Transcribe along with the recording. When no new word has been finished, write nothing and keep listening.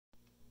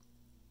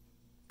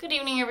Good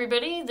evening,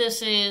 everybody.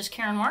 This is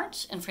Karen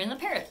Martz and Freedom the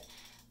Parrot.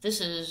 This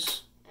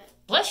is...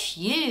 Bless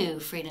you,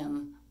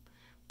 Freedom.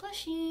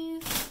 Bless you.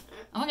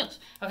 Oh my goodness.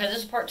 Okay, this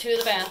is part 2 of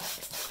the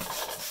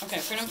bath. Okay,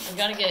 Freedom, we've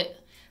got to get...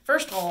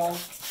 First of all,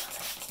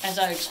 as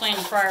I explained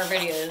in prior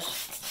videos,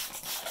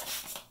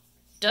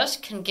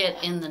 dust can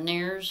get in the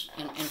nares,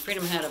 and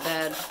Freedom had a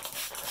bad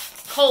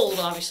cold,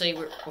 obviously,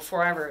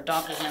 before I ever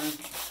adopted him,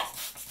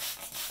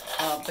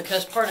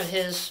 because part of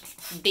his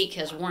beak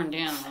has worn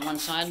down on one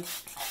side.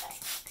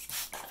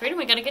 Freedom,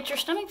 we gotta get your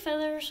stomach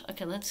feathers.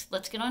 Okay, let's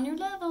get on your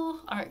level.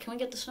 All right, can we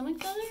get the stomach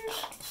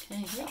feathers?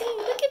 Okay, here we go.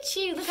 Look at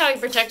you. Look how he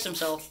protects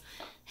himself.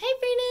 Hey,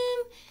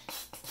 Freedom.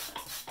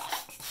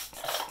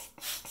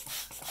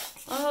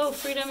 Oh,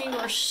 Freedom, you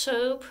are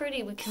so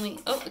pretty. Oh,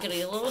 we gotta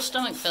get a little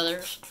stomach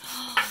feathers.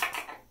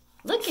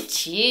 Look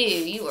at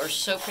you. You are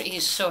so pretty.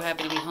 He's so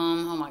happy to be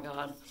home. Oh my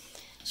God.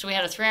 So we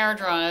had a 3-hour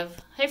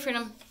drive. Hey,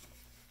 Freedom.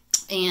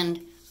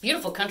 And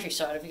beautiful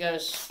countryside. If you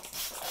guys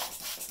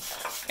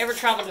ever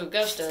travel to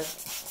Augusta,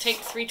 take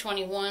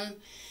 321,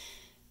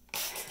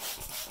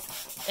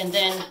 and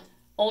then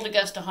Old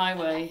Augusta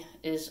Highway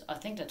is, I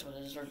think that's what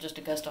it is, or just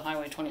Augusta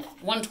Highway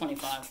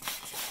 125.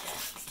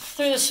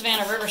 Through the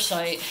Savannah River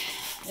site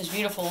is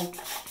beautiful.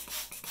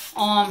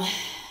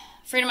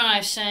 Freedom and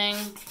I sang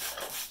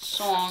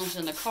songs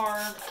in the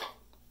car,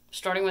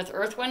 starting with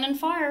Earth, Wind, and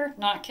Fire.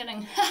 Not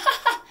kidding.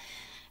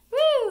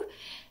 Woo!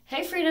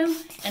 Hey, Freedom.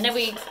 And then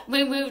we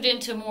moved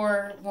into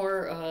more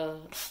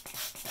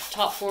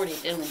top 40,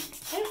 didn't we?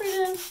 Hey,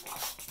 Freedom.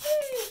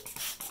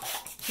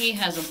 He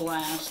has a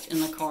blast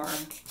in the car.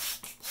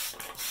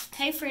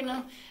 Hey,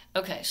 Freedom.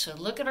 Okay, so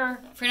look at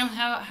our... Freedom,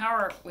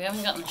 we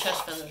haven't gotten the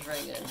chest feathers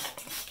very good.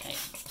 Okay.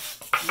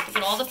 Look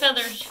at all the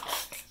feathers.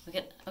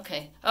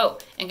 Okay. Oh,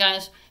 and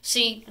guys,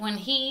 see, when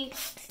he...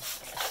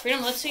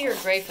 Freedom, let's see your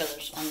gray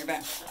feathers on your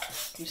back.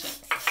 You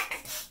see.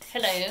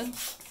 Hello.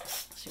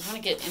 So you want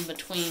to get in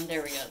between.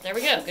 There we go. There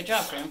we go. Good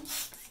job, Freedom.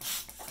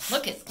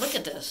 Look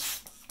at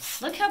this.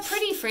 Look how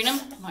pretty, Freedom.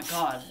 Oh my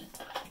God.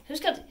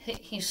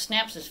 He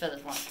snaps his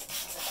feathers wrong.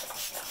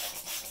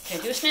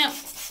 Okay, do a snap.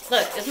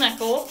 Look, isn't that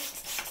cool?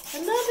 I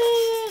love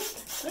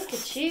it. Look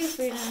at you,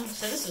 Freedom.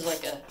 So this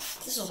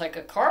is like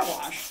a car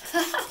wash.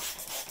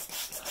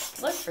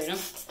 Look, Freedom.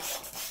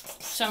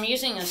 So I'm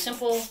using a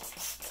simple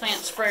plant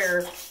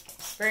sprayer.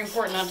 Very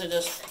important not to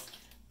just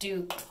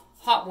do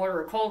hot water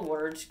or cold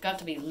water. It's got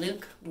to be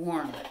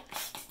lukewarm.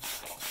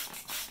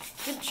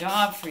 Good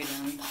job,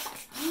 Freedom.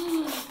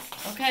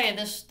 Okay,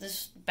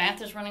 this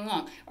bath is running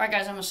long. All right,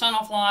 guys, I'm going to sign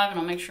off live, and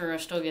I'll make sure I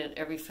still get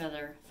every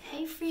feather.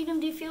 Hey, Freedom,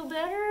 do you feel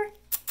better?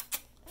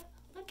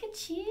 Look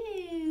at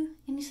you.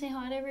 Can you say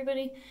hi to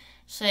everybody?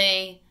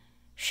 Say,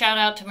 shout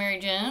out to Mary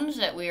Jones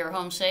that we are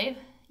home safe.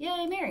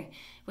 Yay, Mary.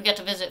 We got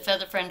to visit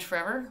Feather Friends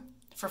Forever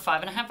for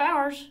 5.5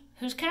 hours.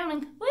 Who's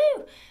counting?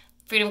 Woo!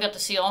 Freedom got to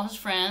see all his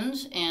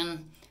friends,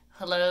 and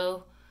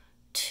hello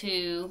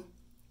to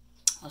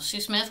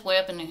Sue Smith way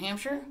up in New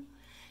Hampshire,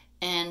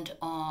 and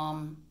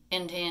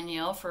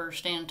Danielle for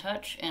staying in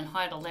touch, and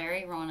hi to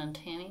Larry, Ron, and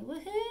Tanny.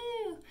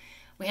 Woohoo!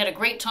 We had a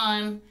great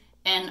time,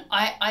 and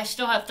I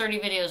still have 30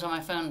 videos on my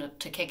phone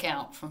to kick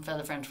out from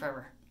Feather Friends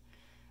Forever.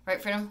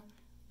 Right, Freedom?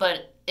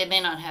 But it may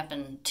not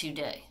happen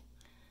today.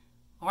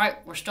 All right,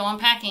 we're still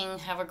unpacking.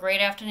 Have a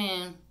great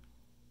afternoon.